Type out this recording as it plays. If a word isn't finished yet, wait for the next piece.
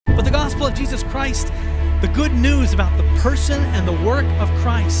gospel of Jesus Christ, the good news about the person and the work of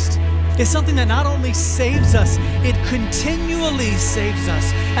Christ, is something that not only saves us, it continually saves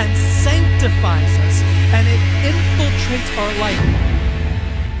us and sanctifies us, and it infiltrates our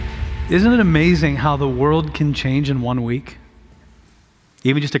life. Isn't it amazing how the world can change in 1 week?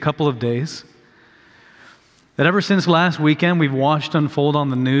 Even just a couple of days? That ever since last weekend, we've watched unfold on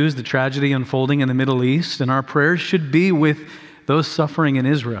the news the tragedy unfolding in the Middle East, and our prayers should be with those suffering in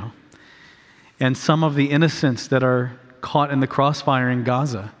Israel and some of the innocents that are caught in the crossfire in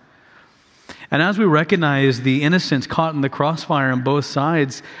Gaza. And as we recognize the innocents caught in the crossfire on both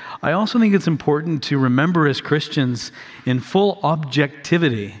sides, I also think it's important to remember as Christians in full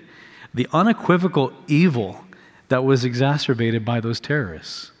objectivity the unequivocal evil that was exacerbated by those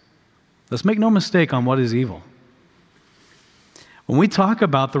terrorists. Let's make no mistake on what is evil. When we talk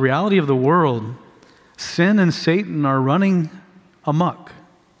about the reality of the world, sin and Satan are running amok,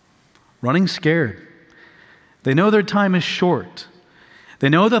 running scared. They know their time is short. They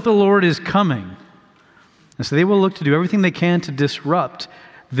know that the Lord is coming. And so they will look to do everything they can to disrupt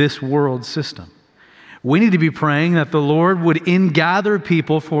this world system. We need to be praying that the Lord would ingather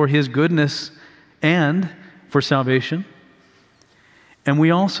people for his goodness and for salvation. And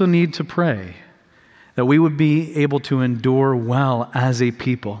we also need to pray that we would be able to endure well as a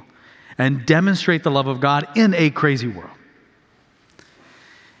people and demonstrate the love of God in a crazy world.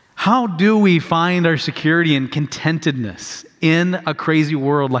 How do we find our security and contentedness in a crazy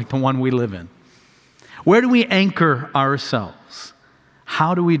world like the one we live in? Where do we anchor ourselves?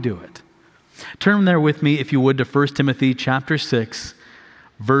 How do we do it? Turn there with me, if you would, to 1 Timothy chapter 6,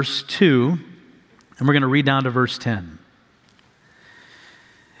 verse 2, and we're going to read down to verse 10.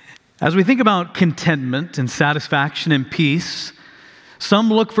 As we think about contentment and satisfaction and peace, some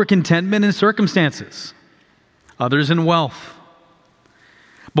look for contentment in circumstances, others in wealth.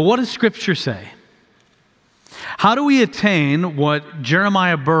 But what does Scripture say? How do we attain what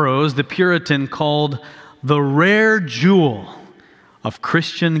Jeremiah Burroughs, the Puritan, called the rare jewel of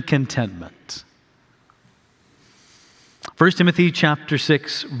Christian contentment? 1 Timothy chapter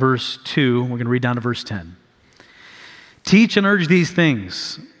 6, verse 2, we're going to read down to verse 10. Teach and urge these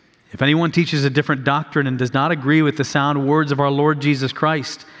things. If anyone teaches a different doctrine and does not agree with the sound words of our Lord Jesus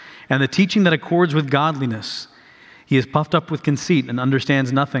Christ and the teaching that accords with godliness, he is puffed up with conceit and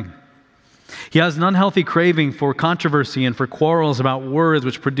understands nothing. He has an unhealthy craving for controversy and for quarrels about words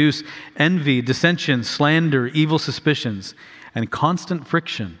which produce envy, dissension, slander, evil suspicions, and constant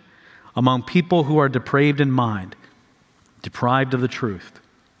friction among people who are depraved in mind, deprived of the truth,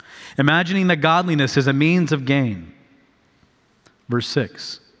 imagining that godliness is a means of gain. Verse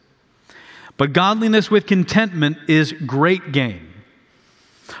 6. But godliness with contentment is great gain.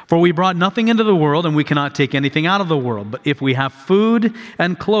 For we brought nothing into the world, and we cannot take anything out of the world. But if we have food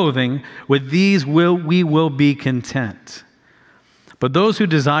and clothing, with these we will be content. But those who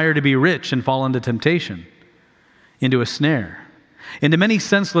desire to be rich and fall into temptation, into a snare, into many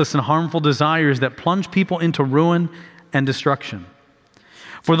senseless and harmful desires that plunge people into ruin and destruction.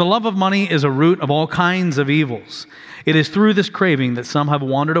 For the love of money is a root of all kinds of evils. It is through this craving that some have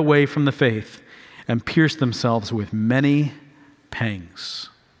wandered away from the faith and pierced themselves with many pangs.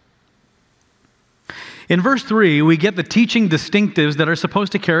 In verse 3, we get the teaching distinctives that are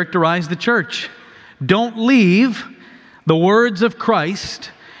supposed to characterize the church. Don't leave the words of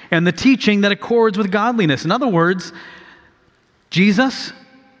Christ and the teaching that accords with godliness. In other words, Jesus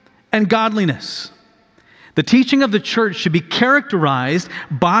and godliness. The teaching of the church should be characterized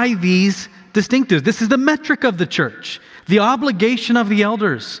by these distinctives. This is the metric of the church, the obligation of the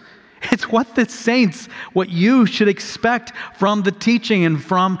elders. It's what the saints, what you should expect from the teaching and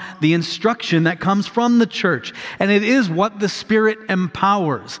from the instruction that comes from the church. And it is what the Spirit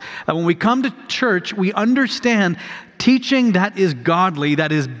empowers. That when we come to church, we understand teaching that is godly,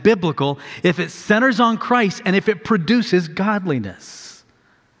 that is biblical, if it centers on Christ and if it produces godliness.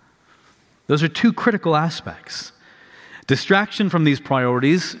 Those are two critical aspects. Distraction from these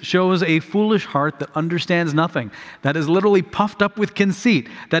priorities shows a foolish heart that understands nothing, that is literally puffed up with conceit,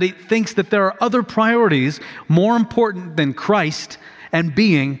 that it thinks that there are other priorities more important than Christ and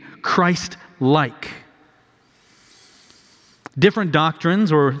being Christ-like. Different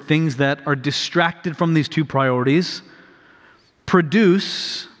doctrines or things that are distracted from these two priorities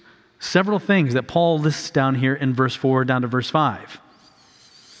produce several things that Paul lists down here in verse 4 down to verse 5.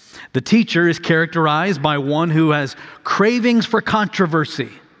 The teacher is characterized by one who has cravings for controversy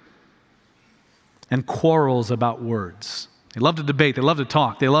and quarrels about words. They love to debate. They love to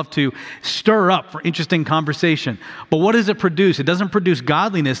talk. They love to stir up for interesting conversation. But what does it produce? It doesn't produce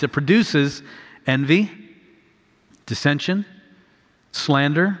godliness. It produces envy, dissension,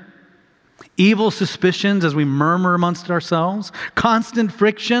 slander, evil suspicions as we murmur amongst ourselves, constant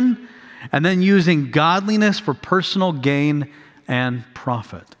friction, and then using godliness for personal gain and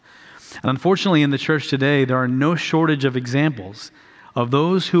profit. And unfortunately, in the church today, there are no shortage of examples of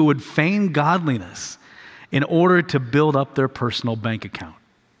those who would feign godliness in order to build up their personal bank account.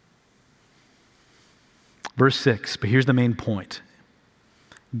 Verse 6, but here's the main point.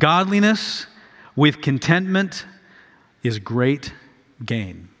 Godliness with contentment is great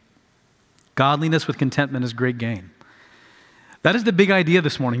gain. Godliness with contentment is great gain. That is the big idea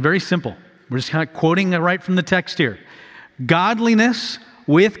this morning. Very simple. We're just kind of quoting it right from the text here. Godliness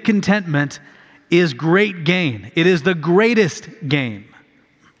with contentment is great gain. It is the greatest gain.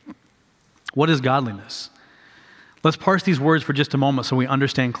 What is godliness? Let's parse these words for just a moment so we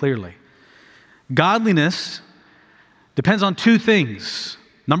understand clearly. Godliness depends on two things.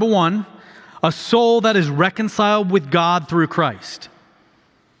 Number one, a soul that is reconciled with God through Christ.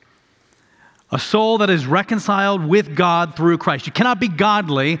 A soul that is reconciled with God through Christ. You cannot be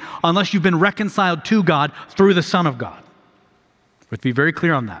godly unless you've been reconciled to God through the Son of God. Let's be very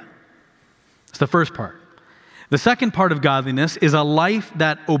clear on that. That's the first part. The second part of godliness is a life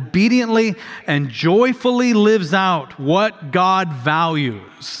that obediently and joyfully lives out what God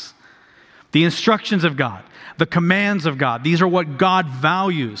values. The instructions of God, the commands of God. These are what God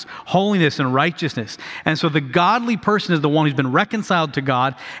values, holiness and righteousness. And so the godly person is the one who's been reconciled to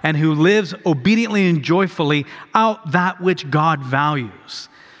God and who lives obediently and joyfully out that which God values.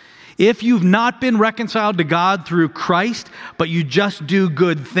 If you've not been reconciled to God through Christ, but you just do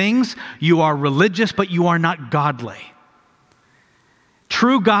good things, you are religious, but you are not godly.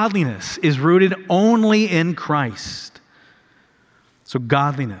 True godliness is rooted only in Christ. So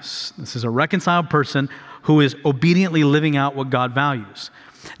godliness, this is a reconciled person who is obediently living out what God values.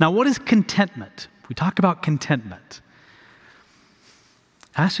 Now, what is contentment? We talk about contentment.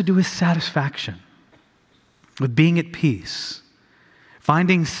 It has to do with satisfaction, with being at peace,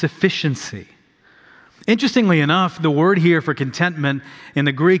 finding sufficiency. Interestingly enough, the word here for contentment in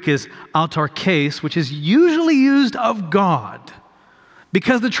the Greek is autarkes, which is usually used of God,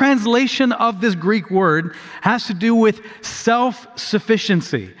 because the translation of this Greek word has to do with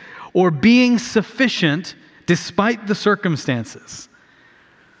self-sufficiency or being sufficient despite the circumstances.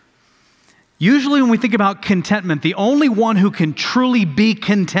 Usually when we think about contentment, the only one who can truly be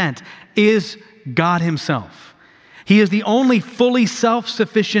content is God himself. He is the only fully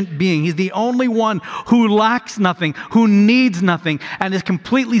self-sufficient being. He's the only one who lacks nothing, who needs nothing, and is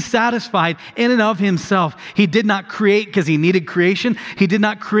completely satisfied in and of himself. He did not create because he needed creation. He did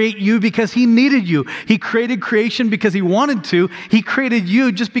not create you because he needed you. He created creation because he wanted to. He created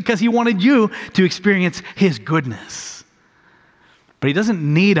you just because he wanted you to experience his goodness. But he doesn't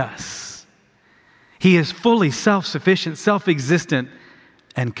need us. He is fully self-sufficient, self-existent,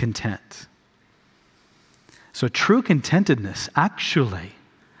 and content. So true contentedness actually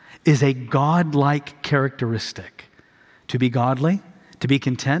is a God-like characteristic. To be godly, to be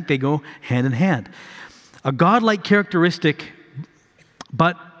content, they go hand in hand. A God-like characteristic,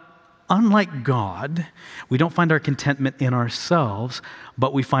 but unlike God, we don't find our contentment in ourselves,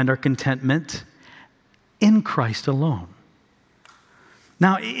 but we find our contentment in Christ alone.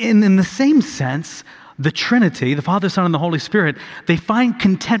 Now, in the same sense, the Trinity, the Father, Son, and the Holy Spirit, they find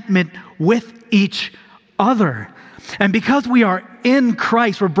contentment with each other. And because we are in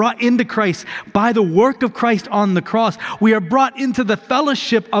Christ, we're brought into Christ by the work of Christ on the cross, we are brought into the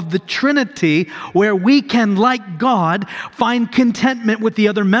fellowship of the Trinity where we can, like God, find contentment with the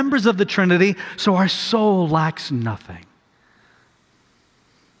other members of the Trinity so our soul lacks nothing.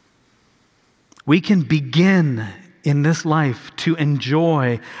 We can begin in this life to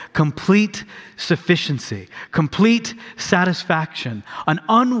enjoy complete sufficiency, complete satisfaction, an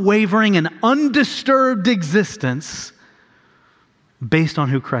unwavering and undisturbed existence based on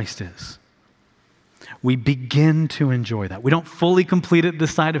who Christ is. We begin to enjoy that. We don't fully complete it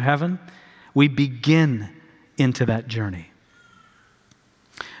this side of heaven. We begin into that journey.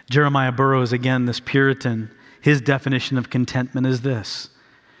 Jeremiah Burroughs, again, this Puritan, his definition of contentment is this: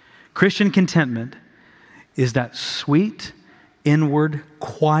 Christian contentment is that sweet, inward,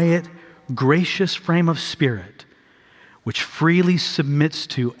 quiet, gracious frame of spirit which freely submits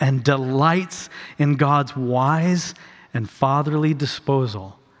to and delights in God's wise and fatherly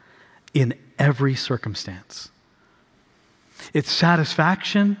disposal in every circumstance. It's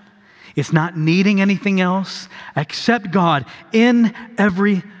satisfaction. It's not needing anything else except God in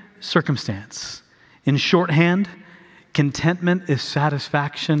every circumstance. In shorthand, contentment is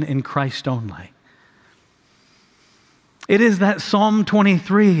satisfaction in Christ only. It is that Psalm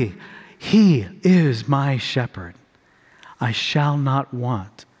 23, He is my shepherd, I shall not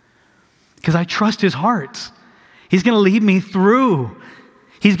want. because I trust his heart. He's going to lead me through.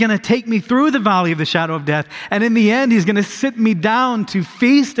 He's going to take me through the valley of the shadow of death. And in the end, he's going to sit me down to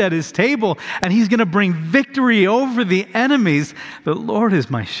feast at his table. And he's going to bring victory over the enemies. The Lord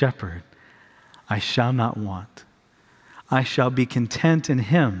is my shepherd. I shall not want. I shall be content in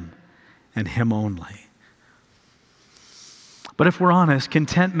him and him only. But if we're honest,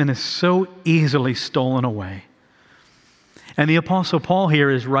 contentment is so easily stolen away. And the Apostle Paul here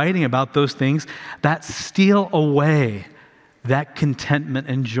is writing about those things that steal away that contentment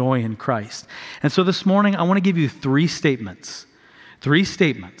and joy in Christ. And so this morning, I want to give you three statements. Three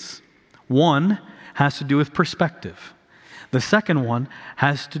statements. One has to do with perspective. The second one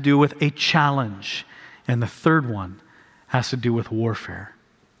has to do with a challenge. And the third one has to do with warfare.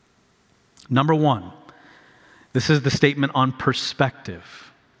 Number one, this is the statement on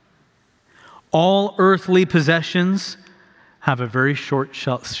perspective. All earthly possessions have a very short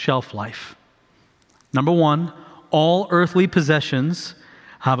shelf life. Number one, all earthly possessions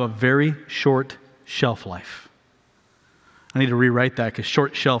have a very short shelf life. I need to rewrite that because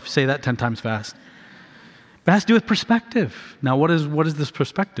short shelf, say that 10 times fast. But it has to do with perspective. Now, what is this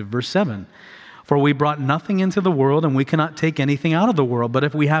perspective? Verse 7. For we brought nothing into the world, and we cannot take anything out of the world. But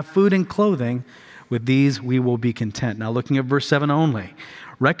if we have food and clothing, with these we will be content. Now, looking at verse 7 only.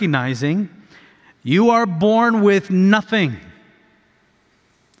 Recognizing you are born with nothing.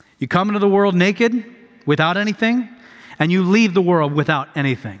 You come into the world naked, without anything, and you leave the world without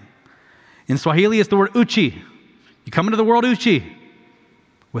anything. In Swahili, it's the word uchi. You come into the world uchi,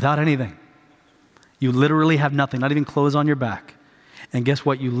 without anything. You literally have nothing, not even clothes on your back. And guess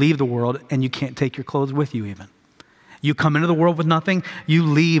what? You leave the world, and you can't take your clothes with you even. You come into the world with nothing, you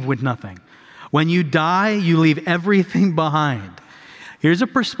leave with nothing. When you die, you leave everything behind. Here's a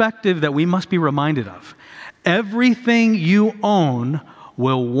perspective that we must be reminded of. Everything you own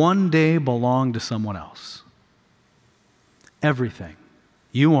will one day belong to someone else. Everything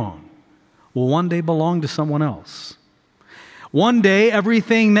you own will one day belong to someone else. One day,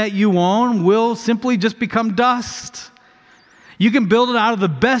 everything that you own will simply just become dust. You can build it out of the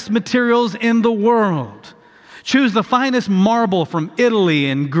best materials in the world. Choose the finest marble from Italy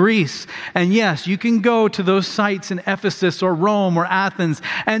and Greece. And yes, you can go to those sites in Ephesus or Rome or Athens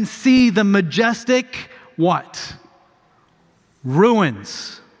and see the majestic, what?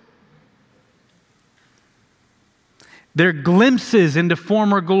 Ruins. They're glimpses into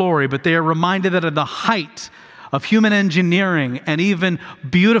former glory, but they are reminded that at the height of human engineering and even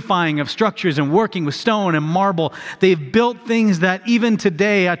beautifying of structures and working with stone and marble, they've built things that even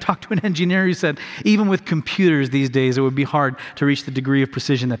today, I talked to an engineer who said, even with computers these days, it would be hard to reach the degree of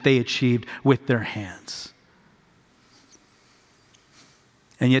precision that they achieved with their hands.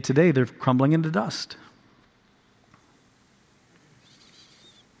 And yet today, they're crumbling into dust.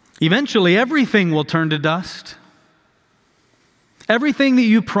 Eventually, everything will turn to dust. Everything that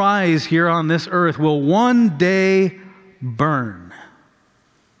you prize here on this earth will one day burn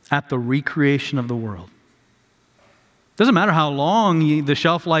at the recreation of the world. Doesn't matter how long the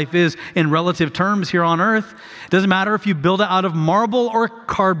shelf life is in relative terms here on earth. It doesn't matter if you build it out of marble or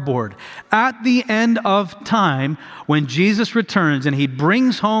cardboard. At the end of time, when Jesus returns and he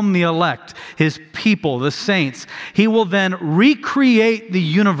brings home the elect, his people, the saints, he will then recreate the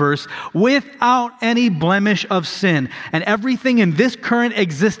universe without any blemish of sin. And everything in this current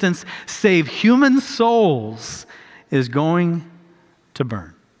existence, save human souls, is going to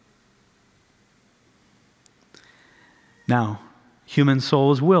burn. Now, human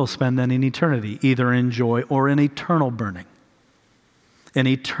souls will spend then in eternity, either in joy or in eternal burning, in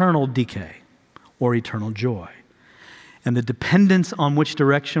eternal decay or eternal joy. And the dependence on which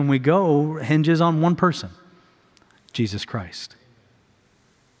direction we go hinges on one person, Jesus Christ.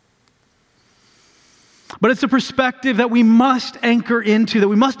 But it's a perspective that we must anchor into, that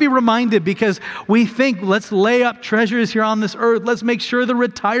we must be reminded, because we think, let's lay up treasures here on this earth. Let's make sure the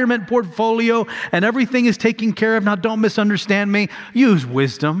retirement portfolio and everything is taken care of. Now, don't misunderstand me. Use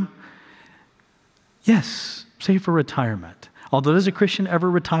wisdom. Yes, save for retirement. Although, does a Christian ever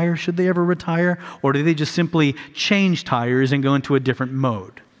retire? Should they ever retire? Or do they just simply change tires and go into a different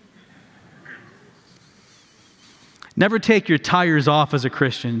mode? Never take your tires off as a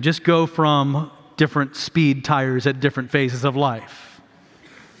Christian. Just go from different speed tires at different phases of life.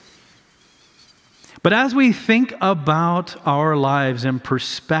 But as we think about our lives in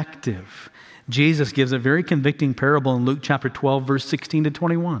perspective, Jesus gives a very convicting parable in Luke chapter 12, verse 16 to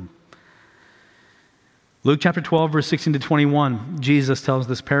 21. Luke chapter 12, verse 16 to 21, Jesus tells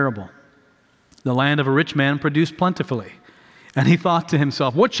this parable. The land of a rich man produced plentifully, and he thought to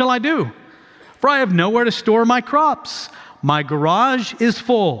himself, what shall I do? For I have nowhere to store my crops. My garage is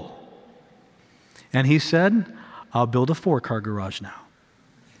full. And he said, I'll build a 4-car garage now.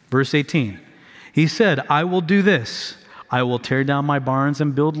 Verse 18, he said, I will do this. I will tear down my barns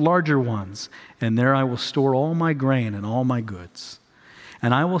and build larger ones, and there I will store all my grain and all my goods.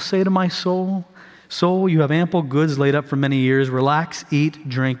 And I will say to my soul, soul, you have ample goods laid up for many years. Relax, eat,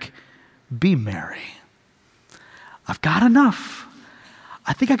 drink, be merry. I've got enough.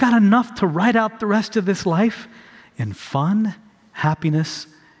 I think I got enough to ride out the rest of this life in fun, happiness,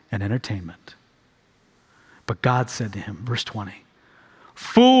 and entertainment. But God said to him, verse 20,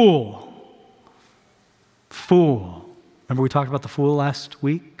 fool, fool. Remember we talked about the fool last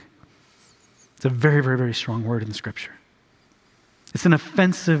week? It's a very, very, very strong word in the Scripture. It's an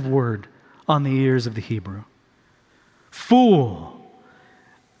offensive word on the ears of the Hebrew. Fool,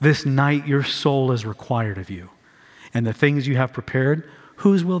 this night your soul is required of you, and the things you have prepared,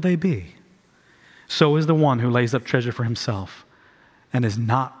 whose will they be? So is the one who lays up treasure for himself and is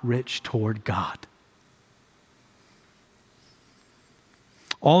not rich toward God.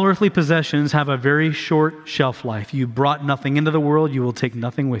 All earthly possessions have a very short shelf life. You brought nothing into the world, you will take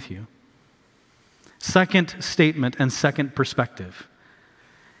nothing with you. Second statement and second perspective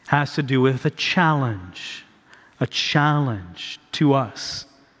has to do with a challenge to us.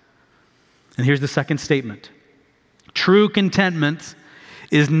 And here's the second statement. True contentment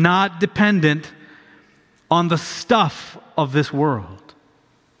is not dependent on the stuff of this world.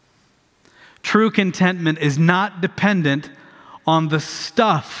 True contentment is not dependent on the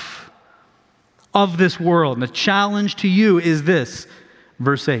stuff of this world. And the challenge to you is this,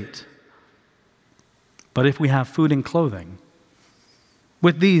 verse 8. But if we have food and clothing,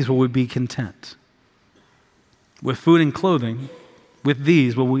 with these will we be content. With food and clothing, with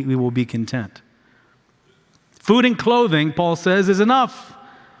these we will be content. Food and clothing, Paul says, is enough.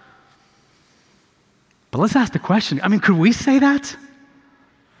 But let's ask the question, could we say that?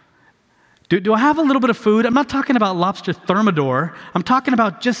 Do I have a little bit of food? I'm not talking about lobster thermidor. I'm talking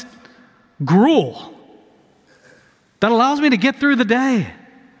about just gruel that allows me to get through the day.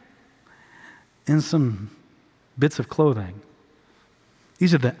 And some bits of clothing.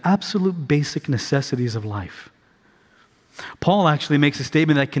 These are the absolute basic necessities of life. Paul actually makes a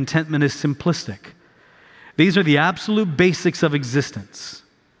statement that contentment is simplistic. These are the absolute basics of existence.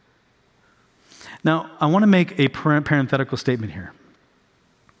 Now, I want to make a parenthetical statement here.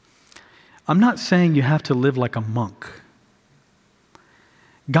 I'm not saying you have to live like a monk.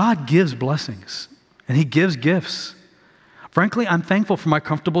 God gives blessings, and He gives gifts. Frankly, I'm thankful for my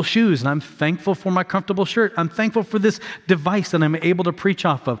comfortable shoes, and I'm thankful for my comfortable shirt. I'm thankful for this device that I'm able to preach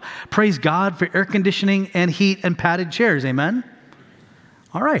off of. Praise God for air conditioning and heat and padded chairs, amen?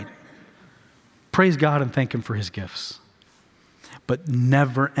 All right. Praise God and thank Him for His gifts. But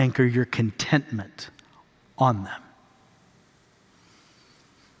never anchor your contentment on them.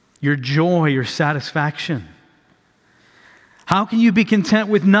 Your joy, your satisfaction. How can you be content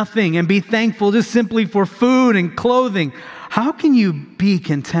with nothing and be thankful just simply for food and clothing? How can you be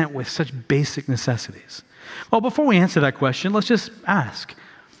content with such basic necessities? Well, before we answer that question, let's just ask,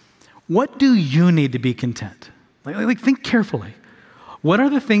 what do you need to be content? Like think carefully. What are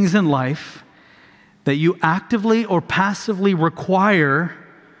the things in life that you actively or passively require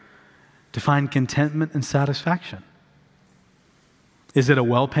to find contentment and satisfaction? Is it a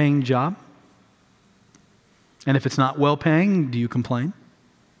well-paying job? And if it's not well-paying, do you complain?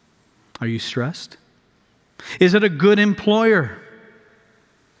 Are you stressed? Is it a good employer?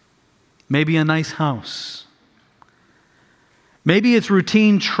 Maybe a nice house. Maybe it's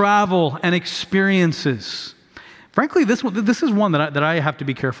routine travel and experiences. Frankly, this is one that I have to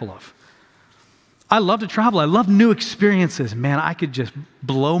be careful of. I love to travel. I love new experiences. Man, I could just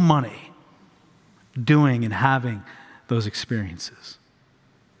blow money doing and having those experiences.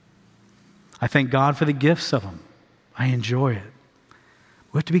 I thank God for the gifts of them. I enjoy it.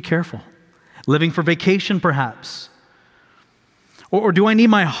 We have to be careful. Living for vacation, perhaps. Or do I need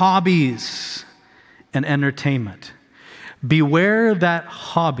my hobbies and entertainment? Beware that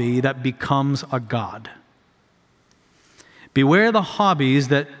hobby that becomes a god. Beware the hobbies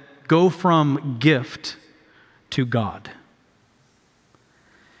that go from gift to God.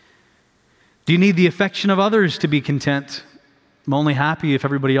 Do you need the affection of others to be content? I'm only happy if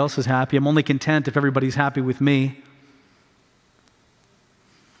everybody else is happy. I'm only content if everybody's happy with me.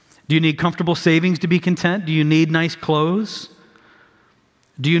 Do you need comfortable savings to be content? Do you need nice clothes?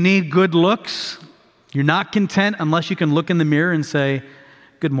 Do you need good looks? You're not content unless you can look in the mirror and say,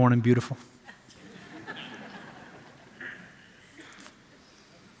 "Good morning, beautiful."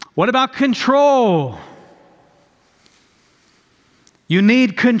 What about control? You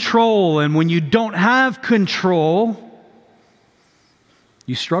need control, and when you don't have control,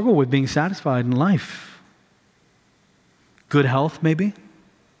 You struggle with being satisfied in life. Good health, maybe.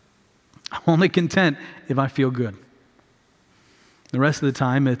 I'm only content if I feel good. The rest of the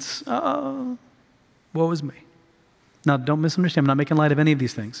time, it's, woe is me. Now, don't misunderstand. I'm not making light of any of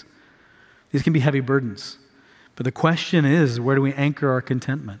these things. These can be heavy burdens. But the question is, where do we anchor our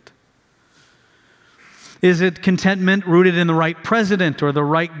contentment? Is it contentment rooted in the right president or the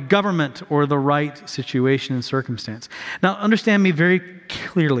right government or the right situation and circumstance? Now, understand me very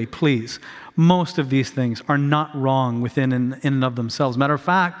clearly, please. Most of these things are not wrong within in and of themselves. Matter of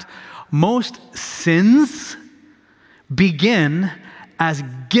fact, most sins begin as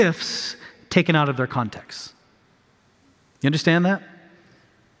gifts taken out of their context. You understand that?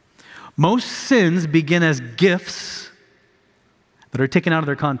 Most sins begin as gifts that are taken out of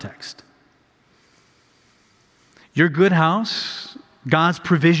their context. Your good house, God's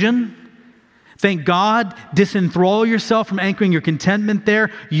provision, thank God, disenthrall yourself from anchoring your contentment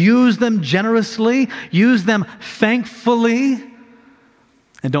there. Use them generously, use them thankfully,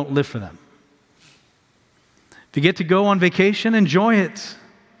 and don't live for them. If you get to go on vacation, enjoy it.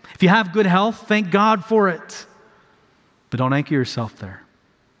 If you have good health, thank God for it. But don't anchor yourself there.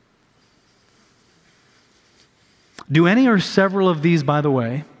 Do any or several of these, by the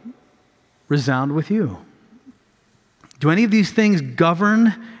way, resound with you? Do any of these things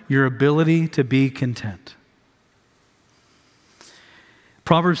govern your ability to be content?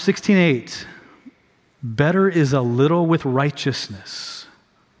 Proverbs 16:8, better is a little with righteousness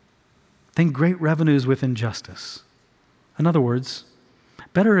than great revenues with injustice. In other words,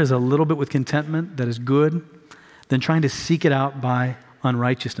 better is a little bit with contentment that is good than trying to seek it out by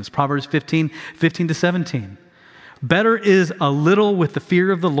unrighteousness. Proverbs 15:15-17. Better is a little with the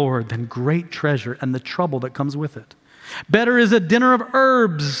fear of the Lord than great treasure and the trouble that comes with it. Better is a dinner of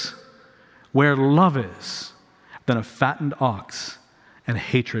herbs where love is than a fattened ox and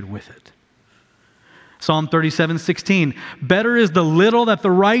hatred with it. Psalm 37:16. Better is the little that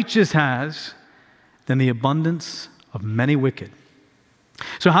the righteous has than the abundance of many wicked.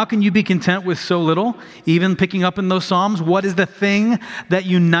 So how can you be content with so little? Even picking up in those Psalms, what is the thing that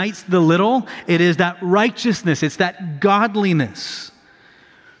unites the little? It is that righteousness. It's that godliness.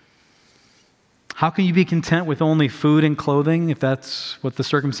 How can you be content with only food and clothing if that's what the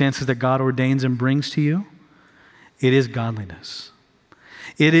circumstances that God ordains and brings to you? It is godliness.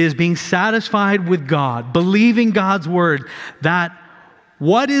 It is being satisfied with God, believing God's word that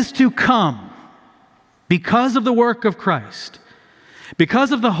what is to come because of the work of Christ,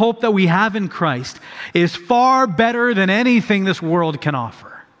 because of the hope that we have in Christ, is far better than anything this world can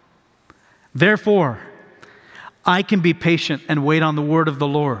offer. Therefore, I can be patient and wait on the word of the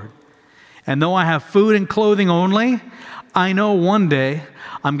Lord. And though I have food and clothing only, I know one day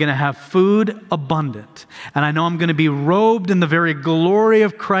I'm going to have food abundant. And I know I'm going to be robed in the very glory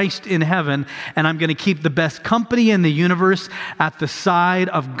of Christ in heaven. And I'm going to keep the best company in the universe at the side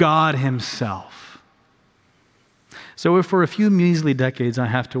of God himself. So if for a few measly decades I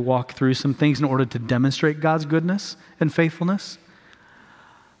have to walk through some things in order to demonstrate God's goodness and faithfulness,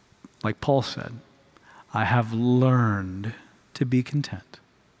 like Paul said, I have learned to be content.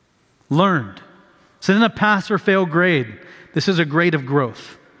 Learned. This isn't a pass or fail grade. This is a grade of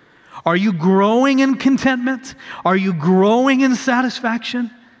growth. Are you growing in contentment? Are you growing in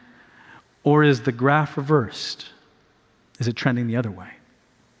satisfaction? Or is the graph reversed? Is it trending the other way?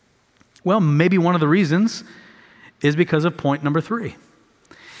 Well, maybe one of the reasons is because of point number 3.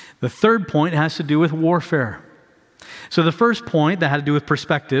 The third point has to do with warfare. So the first point that had to do with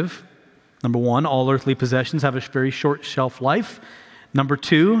perspective, number 1, all earthly possessions have a very short shelf life. Number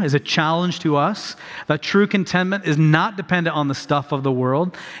 2 is a challenge to us that true contentment is not dependent on the stuff of the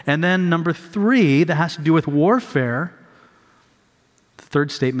world. And then number 3 that has to do with warfare, the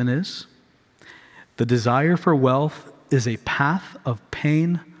third statement is, the desire for wealth is a path of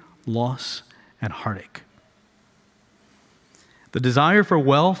pain, loss, and heartache. The desire for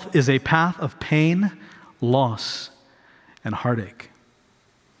wealth is a path of pain, loss, and heartache.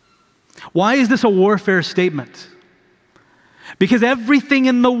 Why is this a warfare statement? Because everything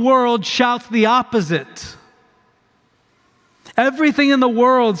in the world shouts the opposite. Everything in the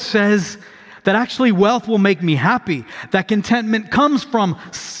world says that actually wealth will make me happy, that contentment comes from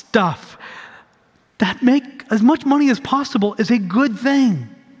stuff, that make as much money as possible is a good thing.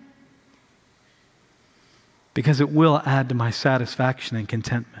 Because it will add to my satisfaction and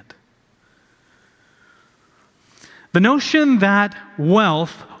contentment. The notion that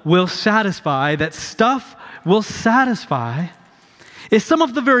wealth will satisfy, that stuff will satisfy, is some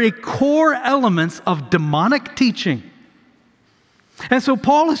of the very core elements of demonic teaching. And so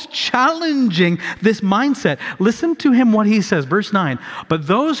Paul is challenging this mindset. Listen to him what he says, verse 9. But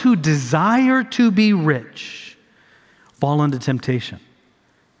those who desire to be rich fall into temptation,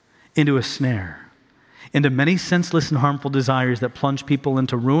 into a snare, into many senseless and harmful desires that plunge people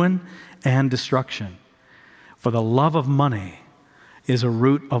into ruin and destruction. For the love of money is a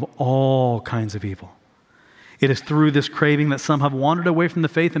root of all kinds of evil. It is through this craving that some have wandered away from the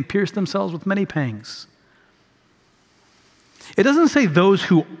faith and pierced themselves with many pangs. It doesn't say those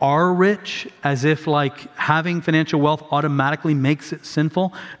who are rich as if like having financial wealth automatically makes it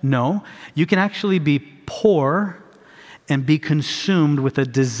sinful. No, you can actually be poor and be consumed with a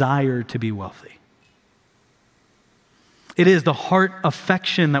desire to be wealthy. It is the heart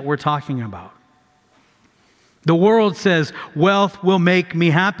affection that we're talking about. The world says, wealth will make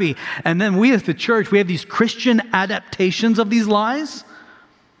me happy. And then we as the church, we have these Christian adaptations of these lies.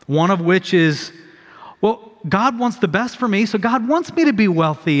 One of which is, well, God wants the best for me, so God wants me to be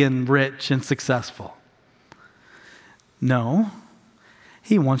wealthy and rich and successful. No,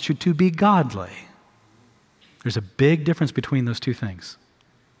 He wants you to be godly. There's a big difference between those two things.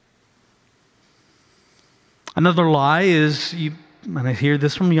 Another lie is, and I hear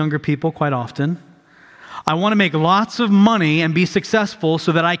this from younger people quite often, I want to make lots of money and be successful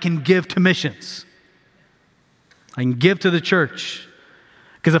so that I can give to missions. I can give to the church.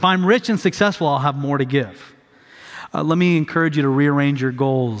 Because if I'm rich and successful, I'll have more to give. Let me encourage you to rearrange your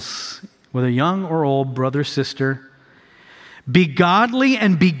goals, whether young or old, brother, sister. Be godly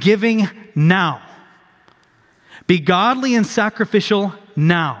and be giving now. Be godly and sacrificial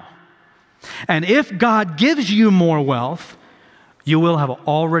now. And if God gives you more wealth, you will have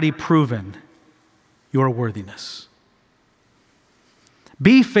already proven your worthiness.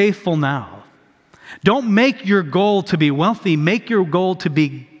 Be faithful now. Don't make your goal to be wealthy. Make your goal to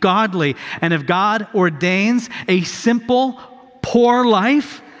be godly. And if God ordains a simple, poor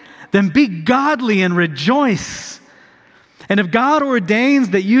life, then be godly and rejoice. And if God ordains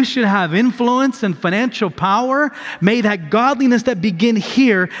that you should have influence and financial power, may that godliness that begin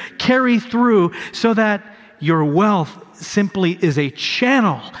here carry through so that your wealth simply is a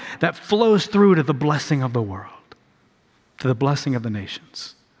channel that flows through to the blessing of the world, to the blessing of the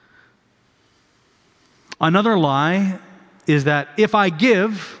nations. Another lie is that if I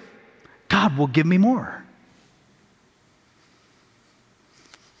give, God will give me more.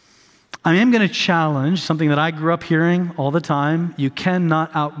 I am going to challenge something that I grew up hearing all the time. You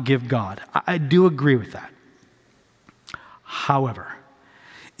cannot outgive God. I do agree with that. However,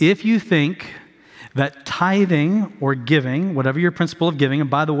 if you think that tithing or giving, whatever your principle of giving, and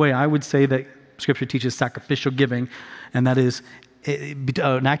by the way, I would say that Scripture teaches sacrificial giving, and that is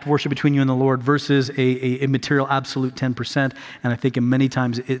an act of worship between you and the Lord versus a material absolute 10%, and I think in many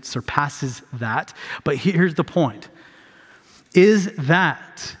times it surpasses that. But here's the point, is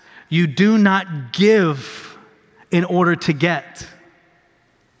that you do not give in order to get.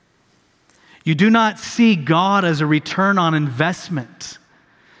 You do not see God as a return on investment.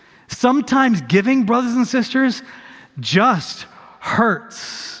 Sometimes giving, brothers and sisters, just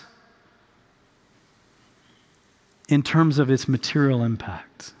hurts in terms of its material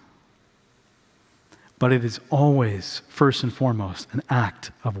impact. But it is always, first and foremost, an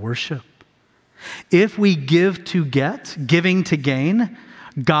act of worship. If we give to get, giving to gain,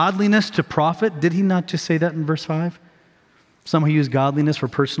 godliness to profit, did he not just say that in verse 5? Some who use godliness for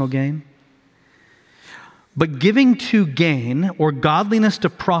personal gain. But giving to gain or godliness to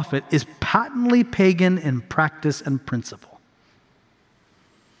profit is patently pagan in practice and principle.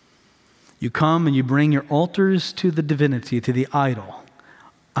 You come and you bring your altars to the divinity, to the idol.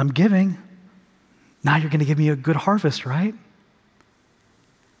 I'm giving. Now you're going to give me a good harvest, right?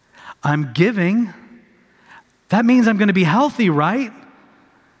 I'm giving. That means I'm going to be healthy, right?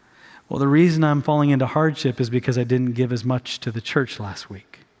 Well, the reason I'm falling into hardship is because I didn't give as much to the church last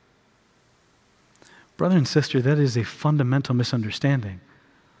week. Brother and sister, that is a fundamental misunderstanding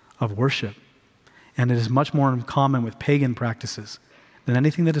of worship. And it is much more in common with pagan practices than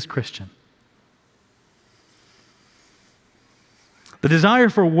anything that is Christian. The desire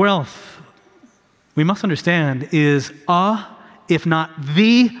for wealth, we must understand, is if not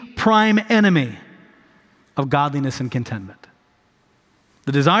the prime enemy of godliness and contentment.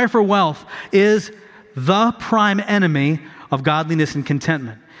 The desire for wealth is the prime enemy of godliness and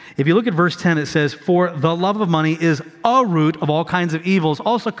contentment. If you look at verse 10, it says, for the love of money is a root of all kinds of evils.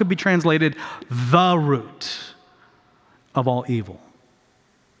 Also could be translated, the root of all evil.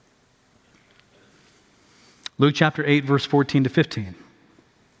 Luke chapter 8, verse 14 to 15.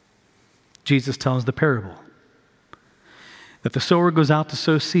 Jesus tells the parable that the sower goes out to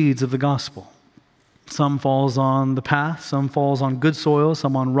sow seeds of the gospel. Some falls on the path, some falls on good soil,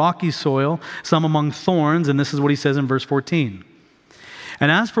 some on rocky soil, some among thorns, and this is what he says in verse 14.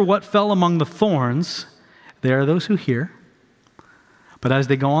 And as for what fell among the thorns, they are those who hear, but as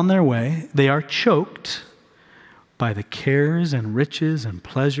they go on their way, they are choked by the cares and riches and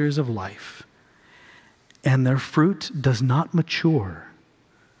pleasures of life, and their fruit does not mature.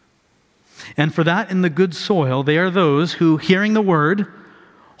 And for that in the good soil, they are those who, hearing the word,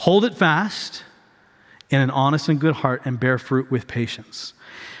 hold it fast in an honest and good heart and bear fruit with patience.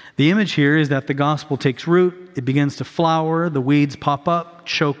 The image here is that the gospel takes root, it begins to flower, the weeds pop up,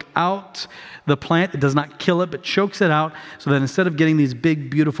 choke out the plant. It does not kill it, but chokes it out, so that instead of getting these big,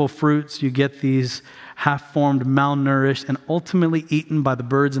 beautiful fruits, you get these half-formed, malnourished, and ultimately eaten by the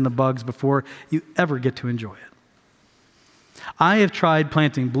birds and the bugs before you ever get to enjoy it. I have tried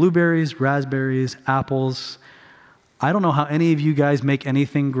planting blueberries, raspberries, apples. I don't know how any of you guys make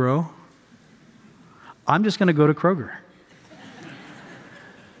anything grow. I'm just going to go to Kroger.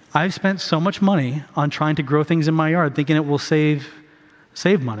 I've spent so much money on trying to grow things in my yard thinking it will save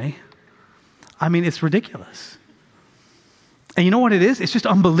money. I mean, it's ridiculous. And you know what it is? It's just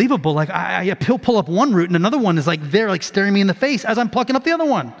unbelievable. Like I pull up one root and another one is like there, like staring me in the face as I'm plucking up the other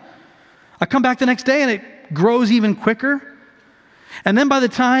one. I come back the next day and it grows even quicker. And then by the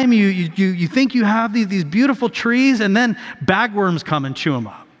time you think you have these beautiful trees, and then bagworms come and chew them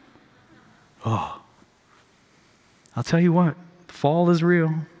up. Oh, I'll tell you what, fall is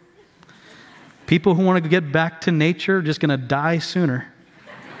real. People who want to get back to nature are just going to die sooner.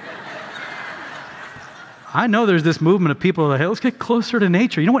 I know there's this movement of people that, hey, let's get closer to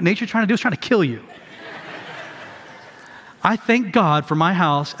nature. You know what nature's trying to do? It's trying to kill you. I thank God for my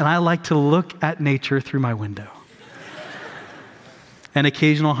house, and I like to look at nature through my window. And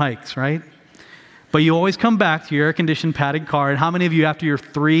occasional hikes, right? But you always come back to your air-conditioned padded car, and how many of you, after your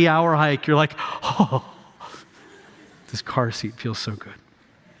 3-hour hike, you're like, oh, this car seat feels so good.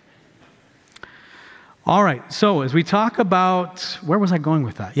 All right, so as we talk about, where was I going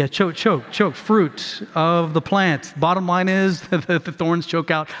with that? Yeah, choke, fruit of the plant. Bottom line is the thorns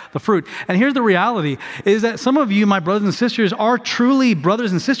choke out the fruit. And here's the reality, is that some of you, my brothers and sisters, are truly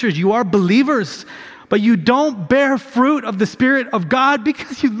brothers and sisters. You are believers, but you don't bear fruit of the Spirit of God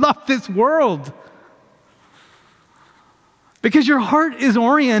because you love this world. Because your heart is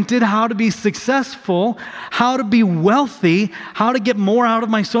oriented how to be successful, how to be wealthy, how to get more out of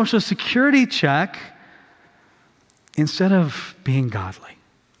my Social Security check, instead of being godly.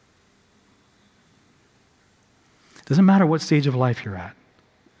 It doesn't matter what stage of life you're at.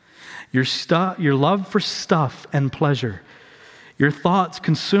 Your love for stuff and pleasure, your thoughts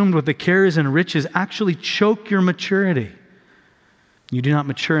consumed with the cares and riches actually choke your maturity. You do not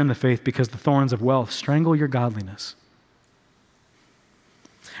mature in the faith because the thorns of wealth strangle your godliness.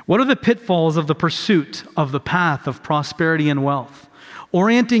 What are the pitfalls of the pursuit of the path of prosperity and wealth?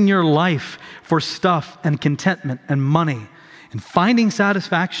 Orienting your life for stuff and contentment and money and finding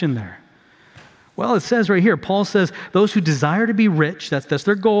satisfaction there. Well, it says right here, Paul says, those who desire to be rich, that's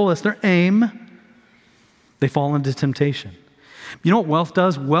their goal, that's their aim, they fall into temptation. You know what wealth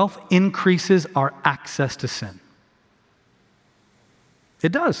does? Wealth increases our access to sin.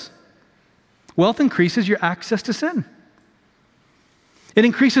 It does. Wealth increases your access to sin. It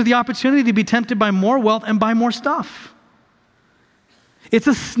increases the opportunity to be tempted by more wealth and by more stuff. It's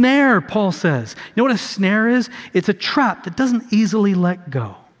a snare, Paul says. You know what a snare is? It's a trap that doesn't easily let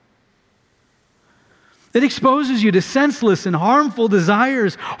go. It exposes you to senseless and harmful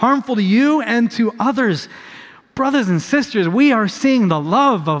desires, harmful to you and to others. Brothers and sisters, we are seeing the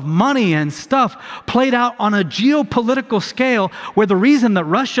love of money and stuff played out on a geopolitical scale, where the reason that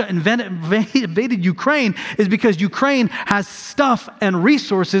Russia invaded Ukraine is because Ukraine has stuff and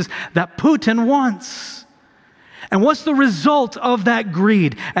resources that Putin wants. And what's the result of that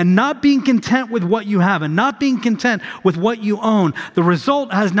greed and not being content with what you have and not being content with what you own? The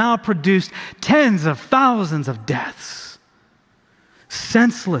result has now produced tens of thousands of deaths,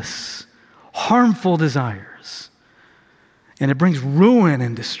 senseless, harmful desires. And it brings ruin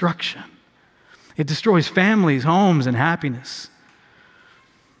and destruction. It destroys families, homes, and happiness.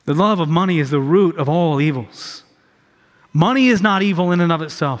 The love of money is the root of all evils. Money is not evil in and of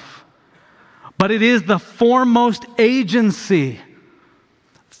itself, but it is the foremost agency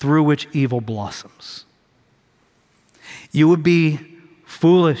through which evil blossoms. You would be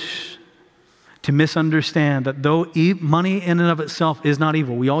foolish to misunderstand that though money in and of itself is not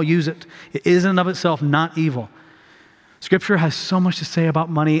evil, we all use it, it is in and of itself not evil. Scripture has so much to say about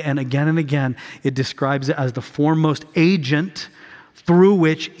money, and again, it describes it as the foremost agent through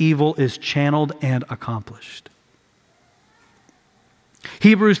which evil is channeled and accomplished.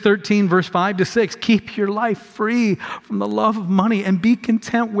 Hebrews 13, verse 5-6, keep your life free from the love of money and be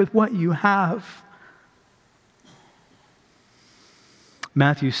content with what you have.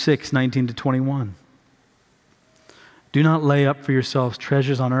 Matthew 6, 19-21. Do not lay up for yourselves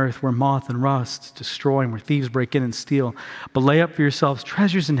treasures on earth where moth and rust destroy and where thieves break in and steal, but lay up for yourselves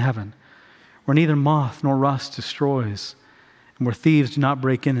treasures in heaven where neither moth nor rust destroys and where thieves do not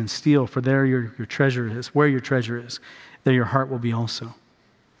break in and steal, for there your treasure is. Where your treasure is, there your heart will be also.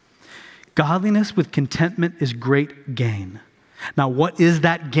 Godliness with contentment is great gain. Now, what is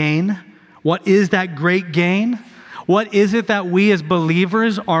that gain? What is that great gain? What is it that we as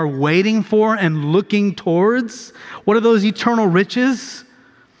believers are waiting for and looking towards? What are those eternal riches?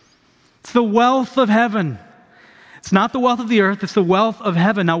 It's the wealth of heaven. It's not the wealth of the earth, it's the wealth of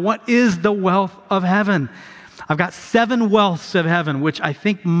heaven. Now, what is the wealth of heaven? I've got 7 wealths of heaven, which I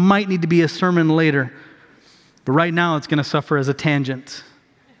think might need to be a sermon later. But right now, it's going to suffer as a tangent.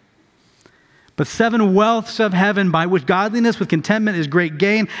 But 7 wealths of heaven by which godliness with contentment is great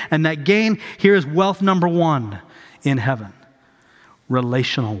gain. And that gain, here is wealth number 1 in heaven.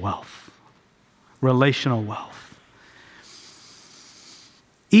 Relational wealth. Relational wealth.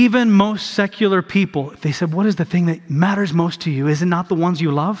 Even most secular people, if they said, what is the thing that matters most to you? Is it not the ones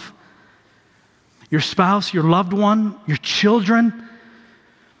you love? Your spouse, your loved one, your children?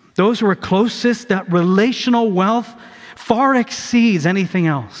 Those who are closest, that relational wealth far exceeds anything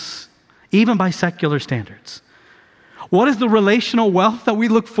else, even by secular standards. What is the relational wealth that we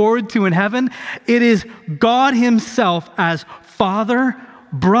look forward to in heaven? It is God Himself as Father,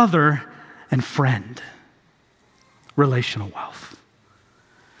 brother, and friend. Relational wealth.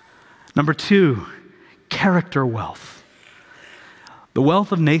 Number 2, character wealth. The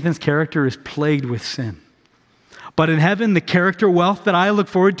wealth of Nathan's character is plagued with sin. But in heaven, the character wealth that I look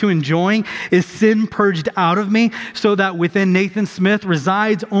forward to enjoying is sin purged out of me, so that within Nathan Smith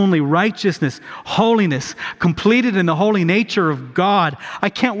resides only righteousness, holiness, completed in the holy nature of God. I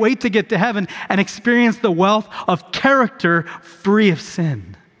can't wait to get to heaven and experience the wealth of character free of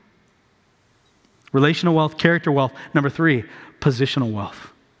sin. Relational wealth, character wealth. Number 3, positional wealth.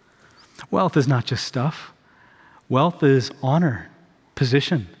 Wealth is not just stuff. Wealth is honor,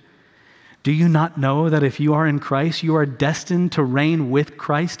 position. Do you not know that if you are in Christ, you are destined to reign with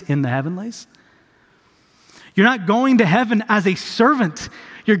Christ in the heavenlies? You're not going to heaven as a servant.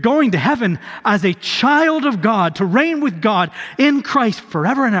 You're going to heaven as a child of God, to reign with God in Christ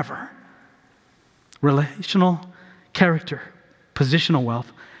forever and ever. Relational character, positional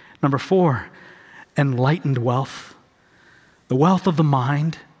wealth. Number 4, enlightened wealth. The wealth of the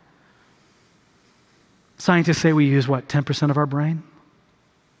mind. Scientists say we use, 10% of our brain?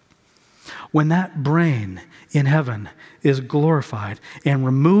 When that brain in heaven is glorified and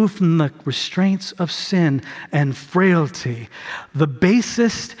removed from the restraints of sin and frailty, the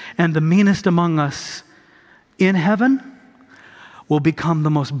basest and the meanest among us in heaven will become the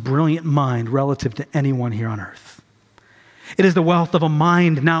most brilliant mind relative to anyone here on earth. It is the wealth of a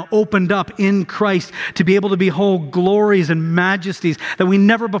mind now opened up in Christ to be able to behold glories and majesties that we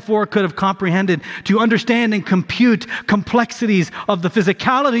never before could have comprehended, to understand and compute complexities of the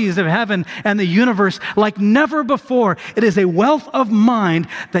physicalities of heaven and the universe like never before. It is a wealth of mind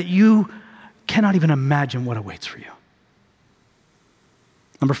that you cannot even imagine what awaits for you.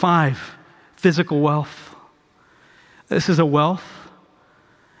 Number 5, physical wealth. This is a wealth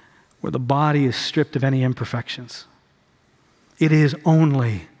where the body is stripped of any imperfections. It is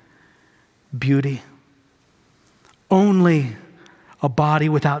only beauty, only a body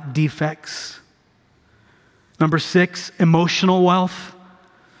without defects. Number 6, emotional wealth.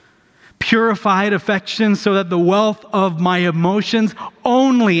 Purified affection so that the wealth of my emotions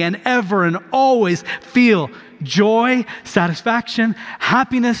only and ever and always feel joy, satisfaction,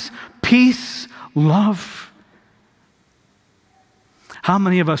 happiness, peace, love. How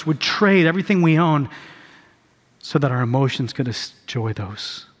many of us would trade everything we own so that our emotions could enjoy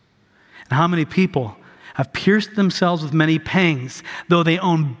those? And how many people have pierced themselves with many pangs, though they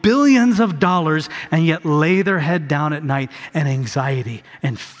own billions of dollars, and yet lay their head down at night in anxiety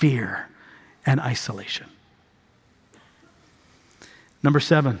and fear and isolation? Number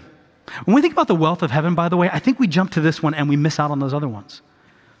 7, when we think about the wealth of heaven, by the way, I think we jump to this one and we miss out on those other ones.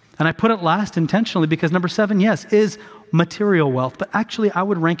 And I put it last intentionally because number 7, yes, is material wealth, but actually I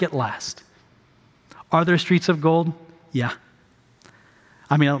would rank it last. Are there streets of gold? Yeah.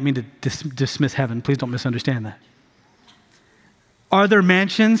 I don't mean to dismiss heaven. Please don't misunderstand that. Are there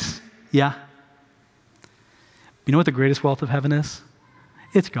mansions? Yeah. You know what the greatest wealth of heaven is?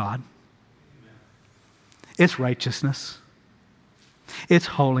 It's God. It's righteousness. It's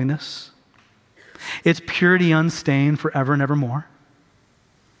holiness. It's purity unstained forever and evermore.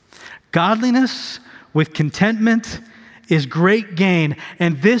 Godliness with contentment is great gain.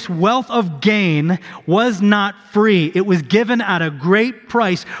 And this wealth of gain was not free. It was given at a great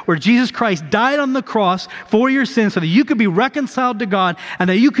price, where Jesus Christ died on the cross for your sins so that you could be reconciled to God and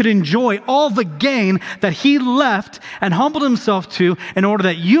that you could enjoy all the gain that he left and humbled himself to in order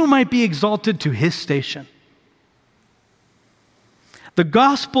that you might be exalted to his station. The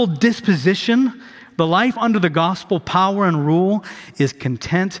gospel disposition, the life under the gospel power and rule, is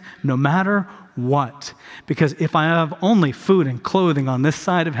content no matter what? Because if I have only food and clothing on this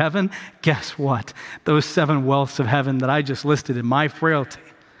side of heaven, guess what? Those 7 wealths of heaven that I just listed in my frailty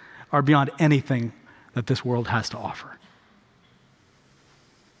are beyond anything that this world has to offer.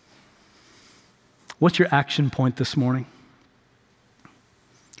 What's your action point this morning?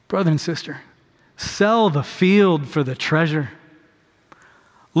 Brother and sister, sell the field for the treasure.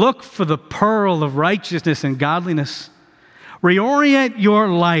 Look for the pearl of righteousness and godliness. Reorient your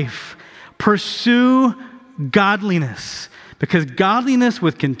life. Pursue godliness, because godliness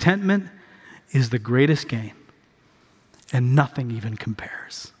with contentment is the greatest gain, and nothing even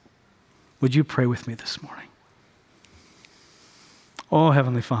compares. Would you pray with me this morning? Oh,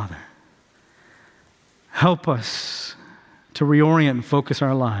 Heavenly Father, help us to reorient and focus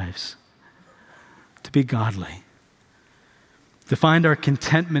our lives to be godly, to find our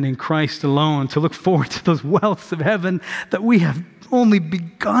contentment in Christ alone, to look forward to those wealths of heaven that we have only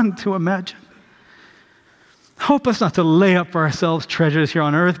begun to imagine. Help us not to lay up for ourselves treasures here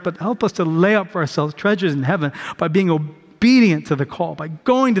on earth, but help us to lay up for ourselves treasures in heaven by being obedient to the call, by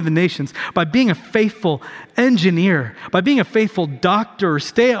going to the nations, by being a faithful engineer, by being a faithful doctor, or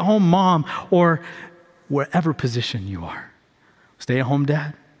stay-at-home mom, or wherever position you are. Stay-at-home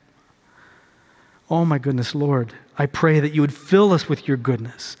dad. Oh my goodness, Lord, I pray that you would fill us with your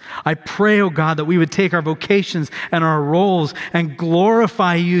goodness. I pray, oh God, that we would take our vocations and our roles and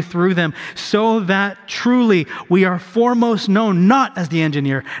glorify you through them, so that truly we are foremost known not as the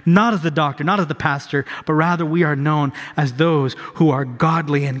engineer, not as the doctor, not as the pastor, but rather we are known as those who are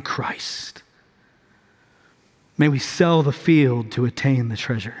godly in Christ. May we sell the field to attain the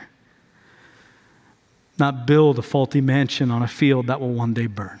treasure, not build a faulty mansion on a field that will one day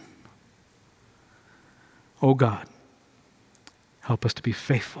burn. Oh God, help us to be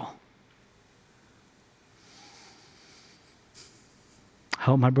faithful.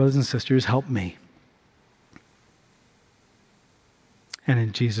 Help my brothers and sisters, help me. And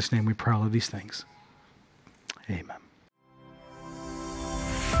in Jesus' name we pray all of these things. Amen.